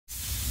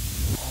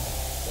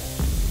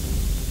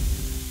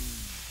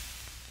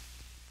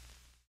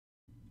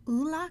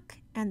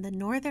Ulaq and the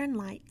Northern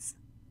Lights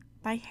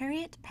by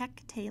Harriet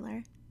Peck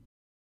Taylor.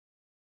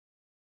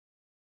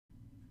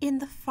 In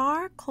the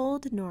far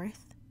cold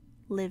north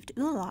lived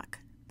Ulaq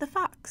the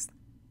fox.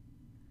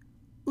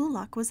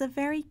 Ulaq was a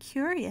very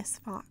curious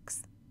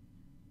fox.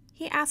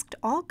 He asked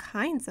all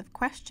kinds of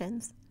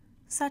questions,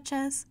 such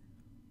as,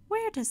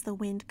 where does the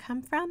wind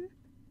come from?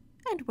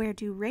 And where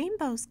do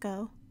rainbows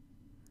go?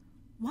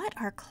 What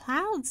are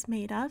clouds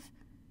made of?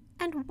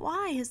 And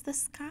why is the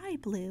sky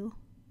blue?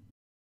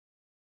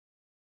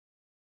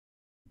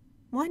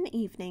 One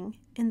evening,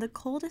 in the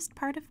coldest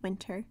part of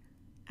winter,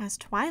 as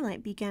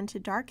twilight began to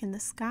darken the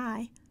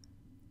sky,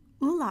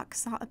 Ulaq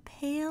saw a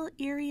pale,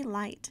 eerie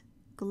light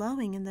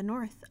glowing in the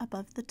north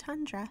above the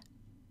tundra.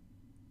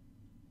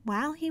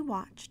 While he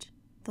watched,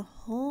 the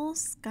whole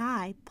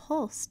sky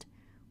pulsed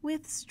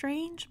with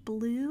strange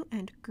blue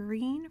and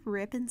green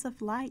ribbons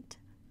of light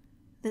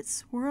that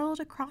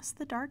swirled across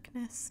the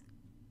darkness.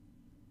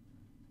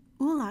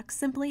 Ulaq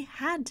simply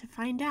had to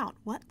find out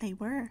what they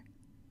were.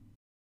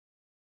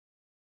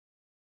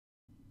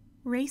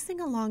 Racing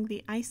along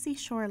the icy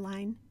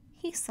shoreline,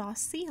 he saw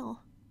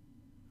Seal.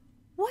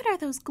 "What are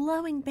those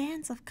glowing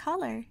bands of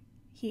color?"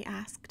 he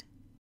asked.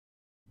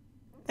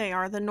 "They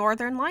are the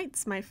Northern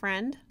Lights, my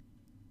friend.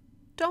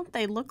 Don't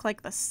they look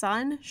like the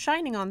sun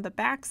shining on the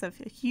backs of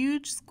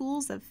huge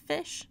schools of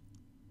fish?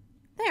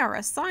 They are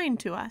a sign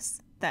to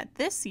us that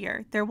this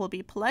year there will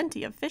be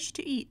plenty of fish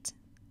to eat."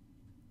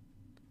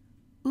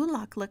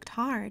 Ulaq looked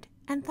hard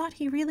and thought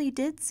he really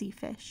did see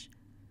fish,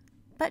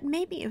 but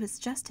maybe it was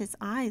just his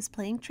eyes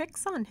playing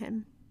tricks on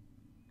him.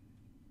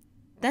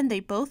 Then they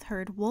both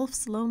heard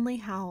Wolf's lonely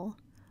howl.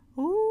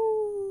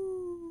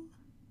 "Ooh!"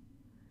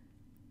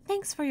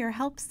 "Thanks for your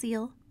help,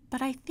 Seal,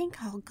 but I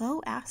think I'll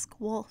go ask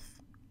Wolf."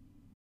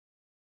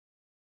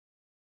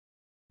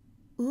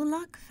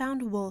 Ulaq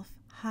found Wolf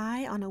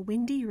high on a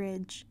windy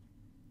ridge.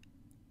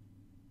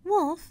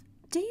 "Wolf,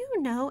 do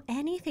you know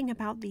anything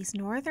about these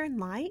northern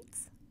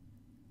lights?"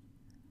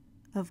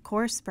 "Of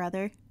course,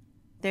 brother.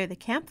 They're the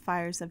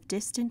campfires of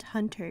distant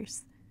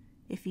hunters.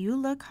 If you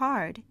look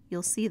hard,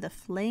 you'll see the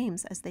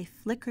flames as they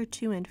flicker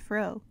to and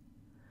fro.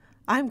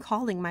 I'm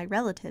calling my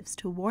relatives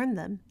to warn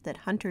them that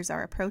hunters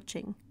are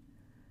approaching.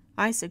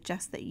 I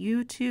suggest that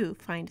you, too,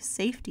 find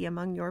safety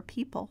among your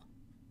people."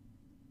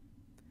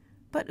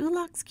 But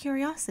Ulaq's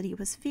curiosity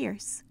was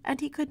fierce,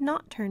 and he could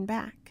not turn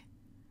back.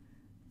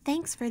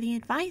 "Thanks for the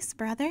advice,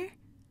 brother.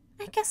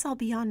 I guess I'll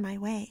be on my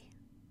way."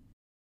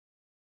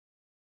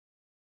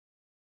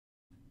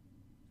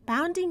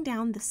 Bounding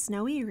down the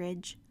snowy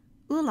ridge,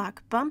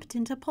 Ulaq bumped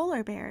into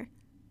Polar Bear,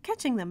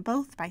 catching them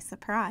both by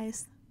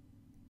surprise.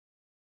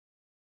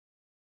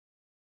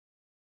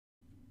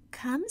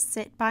 "Come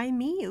sit by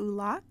me,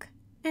 Ulaq,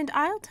 and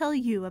I'll tell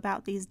you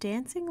about these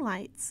dancing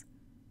lights."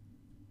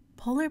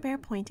 Polar Bear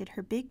pointed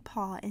her big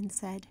paw and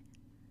said,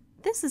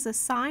 "This is a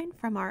sign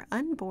from our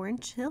unborn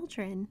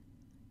children.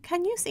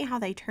 Can you see how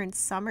they turn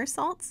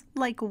somersaults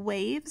like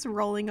waves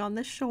rolling on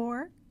the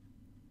shore?"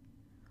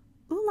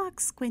 Ulaq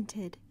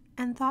squinted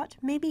and thought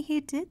maybe he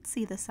did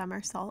see the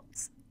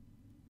somersaults.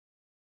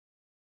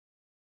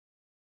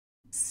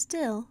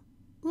 Still,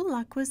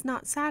 Ulaq was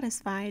not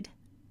satisfied.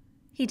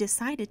 He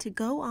decided to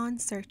go on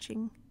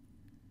searching.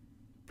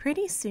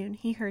 Pretty soon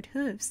he heard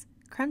hooves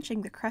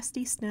crunching the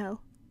crusty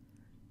snow.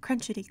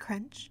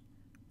 Crunchity-crunch,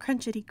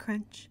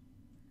 crunchity-crunch.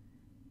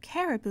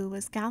 Caribou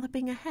was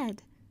galloping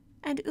ahead,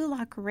 and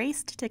Ulaq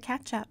raced to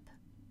catch up.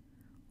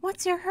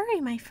 "What's your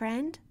hurry, my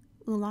friend?"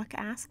 Ulaq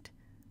asked.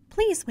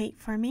 "Please wait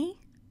for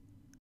me."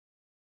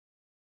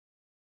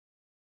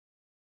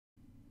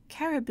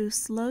 Caribou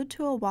slowed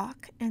to a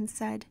walk and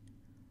said,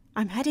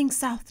 "I'm heading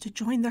south to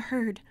join the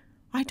herd.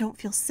 I don't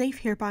feel safe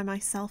here by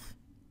myself."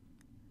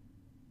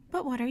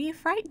 "But what are you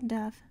frightened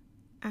of?"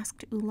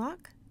 asked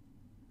Ulaq.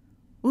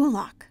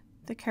 "Ulaq,"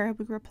 the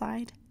caribou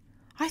replied,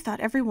 "I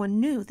thought everyone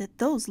knew that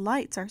those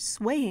lights are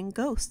swaying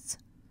ghosts.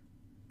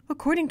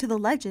 According to the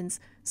legends,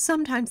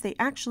 sometimes they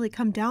actually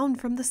come down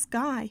from the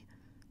sky,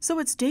 so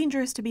it's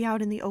dangerous to be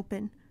out in the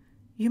open.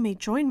 You may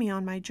join me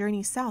on my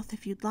journey south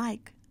if you'd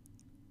like."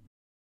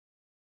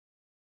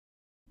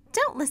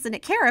 "Don't listen to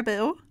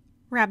Caribou!"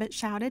 Rabbit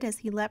shouted as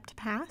he leapt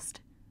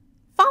past.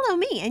 "Follow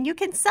me and you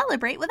can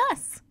celebrate with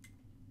us!"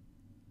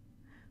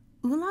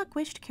 Ulaq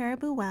wished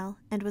Caribou well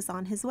and was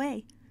on his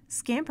way,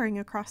 scampering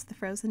across the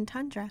frozen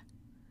tundra.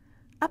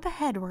 Up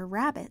ahead were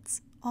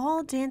rabbits,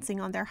 all dancing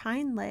on their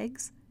hind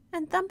legs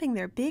and thumping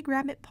their big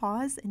rabbit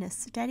paws in a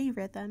steady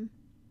rhythm.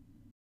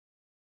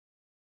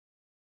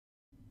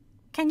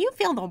 "Can you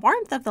feel the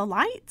warmth of the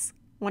lights?"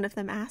 one of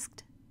them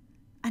asked.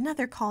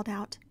 Another called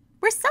out,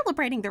 "We're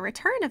celebrating the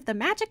return of the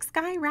magic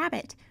sky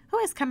rabbit who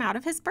has come out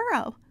of his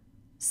burrow.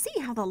 See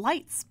how the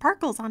light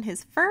sparkles on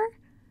his fur?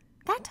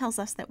 That tells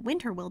us that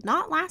winter will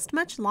not last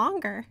much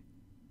longer."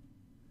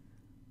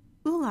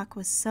 Ulaq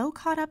was so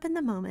caught up in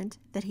the moment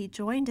that he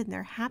joined in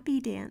their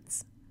happy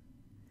dance.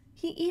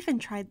 He even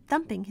tried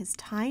thumping his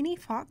tiny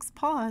fox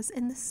paws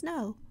in the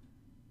snow.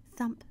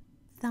 Thump,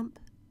 thump.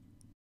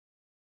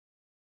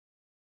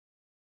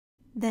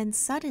 Then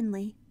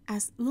suddenly,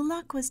 As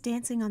Ulaq was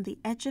dancing on the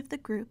edge of the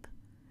group,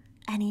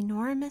 an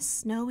enormous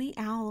snowy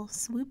owl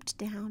swooped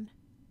down.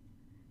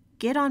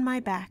 "Get on my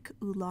back,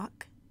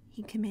 Ulaq,"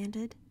 he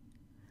commanded.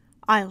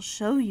 "I'll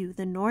show you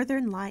the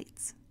northern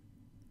lights."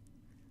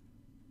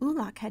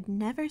 Ulaq had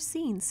never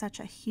seen such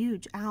a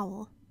huge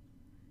owl.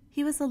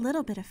 He was a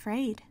little bit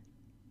afraid.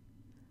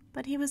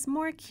 But he was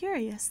more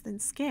curious than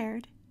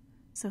scared,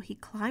 so he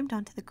climbed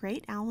onto the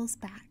great owl's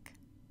back.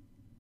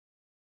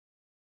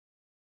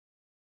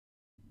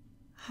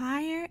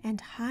 Higher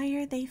and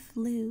higher they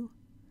flew.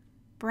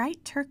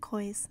 Bright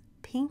turquoise,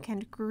 pink,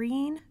 and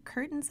green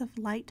curtains of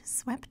light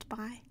swept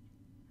by.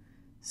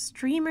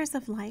 Streamers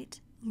of light,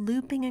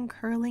 looping and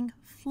curling,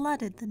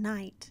 flooded the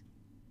night.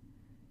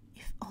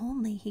 If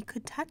only he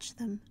could touch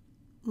them,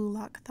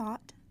 Ulaq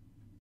thought.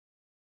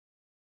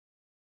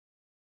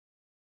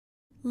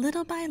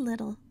 Little by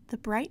little, the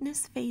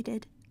brightness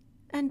faded,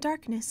 and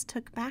darkness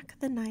took back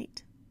the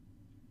night.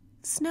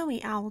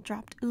 Snowy Owl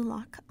dropped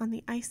Ulaq on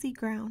the icy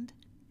ground,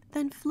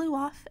 then flew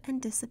off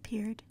and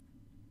disappeared.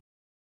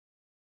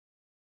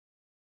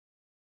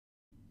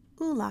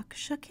 Ulaq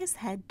shook his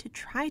head to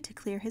try to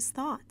clear his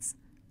thoughts.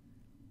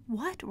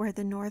 What were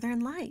the northern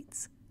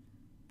lights?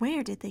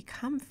 Where did they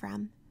come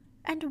from,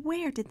 and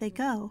where did they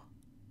go?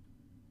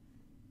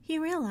 He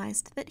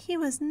realized that he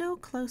was no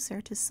closer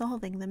to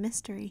solving the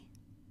mystery.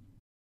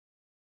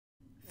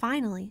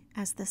 Finally,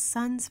 as the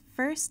sun's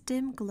first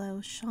dim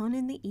glow shone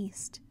in the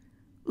east,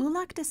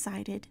 Ulaq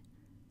decided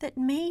that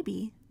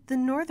maybe the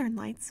northern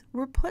lights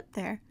were put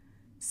there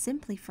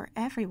simply for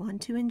everyone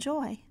to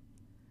enjoy,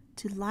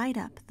 to light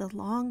up the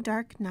long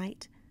dark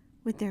night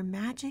with their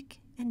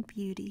magic and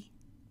beauty.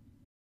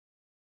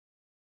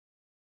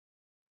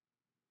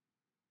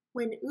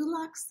 When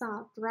Ulaq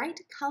saw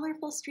bright,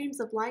 colorful streams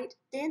of light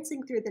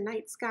dancing through the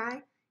night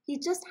sky, he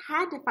just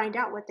had to find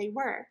out what they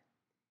were.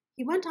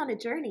 He went on a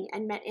journey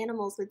and met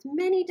animals with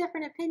many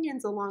different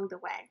opinions along the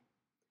way.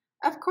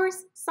 Of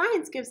course,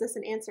 science gives us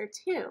an answer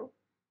too.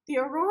 The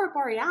aurora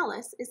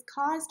borealis is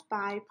caused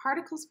by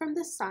particles from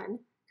the sun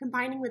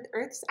combining with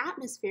Earth's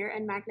atmosphere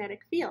and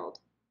magnetic field.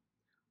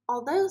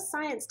 Although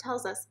science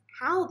tells us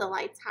how the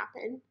lights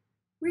happen,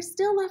 we're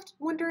still left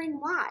wondering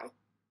why.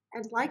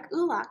 And like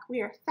Ulaq,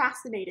 we are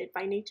fascinated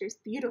by nature's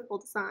beautiful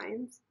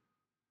designs.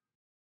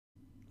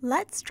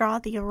 Let's draw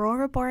the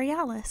aurora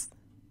borealis.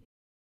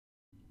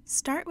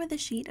 Start with a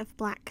sheet of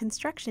black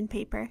construction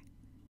paper.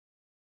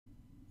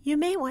 You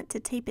may want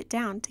to tape it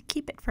down to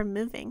keep it from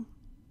moving.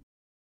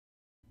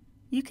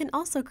 You can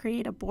also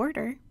create a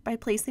border by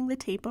placing the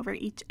tape over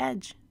each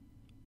edge.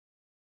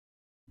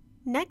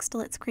 Next,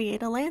 let's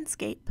create a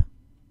landscape.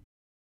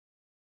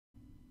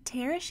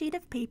 Tear a sheet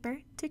of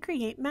paper to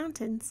create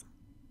mountains.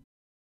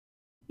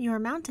 Your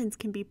mountains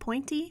can be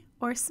pointy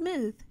or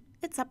smooth,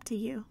 it's up to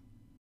you.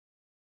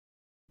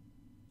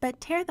 But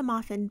tear them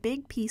off in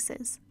big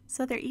pieces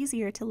so they're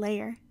easier to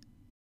layer.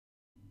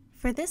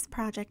 For this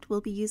project,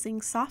 we'll be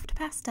using soft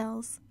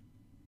pastels.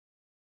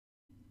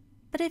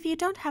 But if you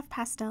don't have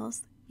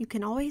pastels, you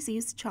can always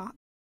use chalk.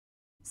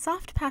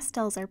 Soft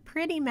pastels are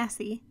pretty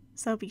messy,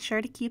 so be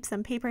sure to keep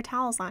some paper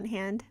towels on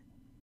hand.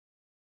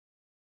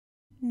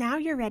 Now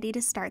you're ready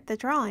to start the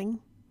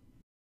drawing.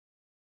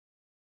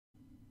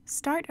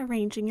 Start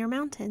arranging your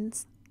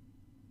mountains.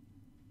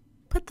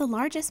 Put the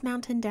largest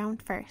mountain down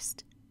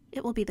first.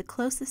 It will be the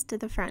closest to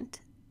the front.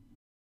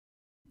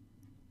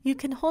 You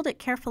can hold it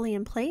carefully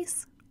in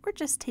place or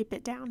just tape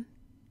it down.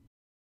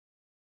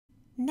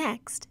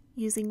 Next,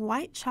 using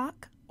white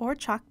chalk or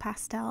chalk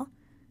pastel,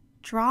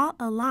 draw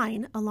a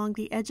line along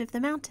the edge of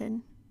the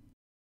mountain.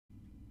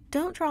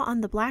 Don't draw on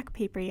the black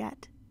paper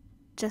yet.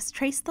 Just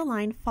trace the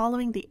line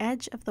following the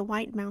edge of the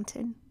white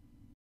mountain.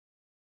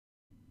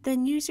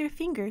 Then use your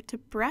finger to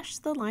brush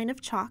the line of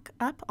chalk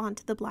up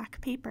onto the black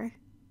paper.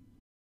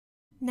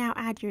 Now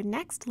add your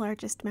next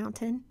largest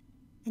mountain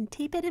and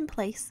tape it in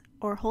place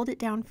or hold it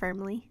down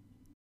firmly.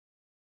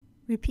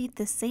 Repeat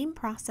the same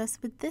process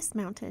with this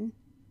mountain,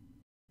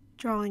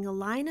 drawing a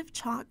line of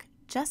chalk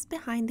just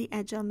behind the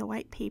edge on the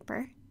white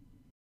paper,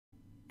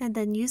 and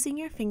then using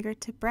your finger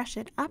to brush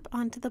it up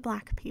onto the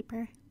black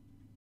paper.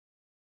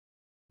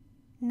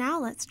 Now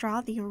let's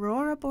draw the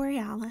aurora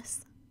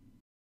borealis.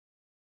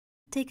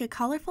 Take a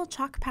colorful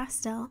chalk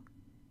pastel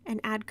and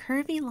add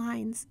curvy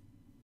lines.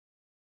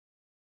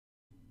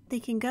 They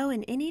can go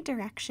in any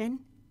direction,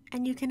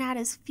 and you can add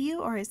as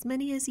few or as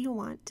many as you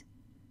want.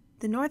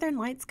 The northern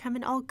lights come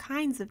in all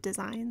kinds of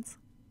designs.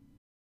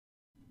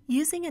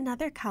 Using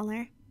another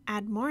color,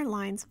 add more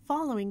lines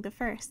following the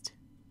first.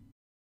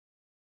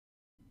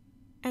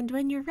 And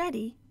when you're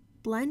ready,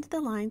 blend the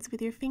lines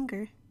with your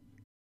finger.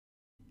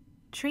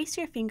 Trace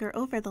your finger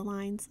over the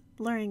lines,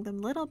 blurring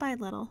them little by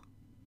little.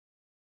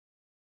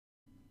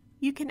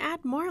 You can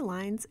add more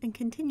lines and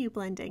continue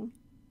blending,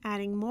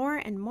 adding more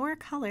and more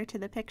color to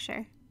the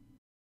picture.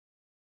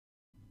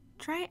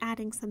 Try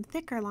adding some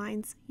thicker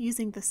lines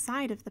using the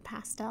side of the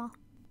pastel.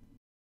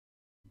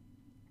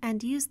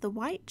 And use the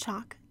white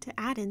chalk to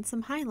add in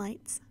some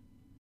highlights.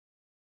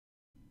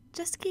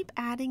 Just keep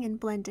adding and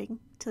blending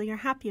till you're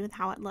happy with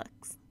how it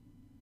looks.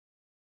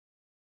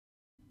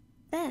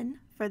 Then,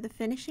 for the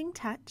finishing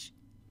touch,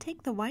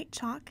 take the white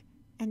chalk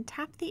and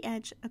tap the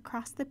edge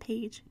across the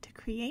page to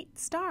create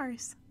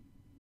stars.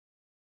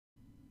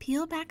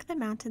 Peel back the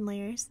mountain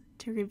layers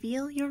to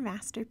reveal your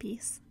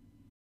masterpiece.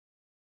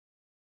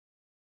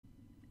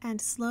 And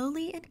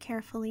slowly and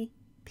carefully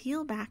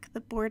peel back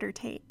the border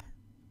tape.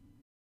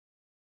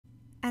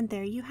 And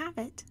there you have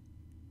it,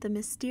 the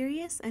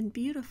mysterious and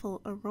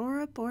beautiful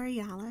Aurora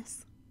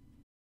Borealis.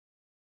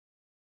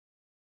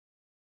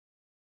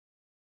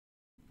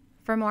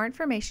 For more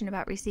information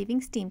about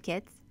receiving STEAM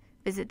kits,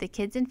 visit the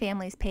Kids and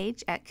Families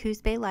page at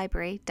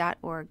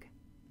coosbaylibrary.org.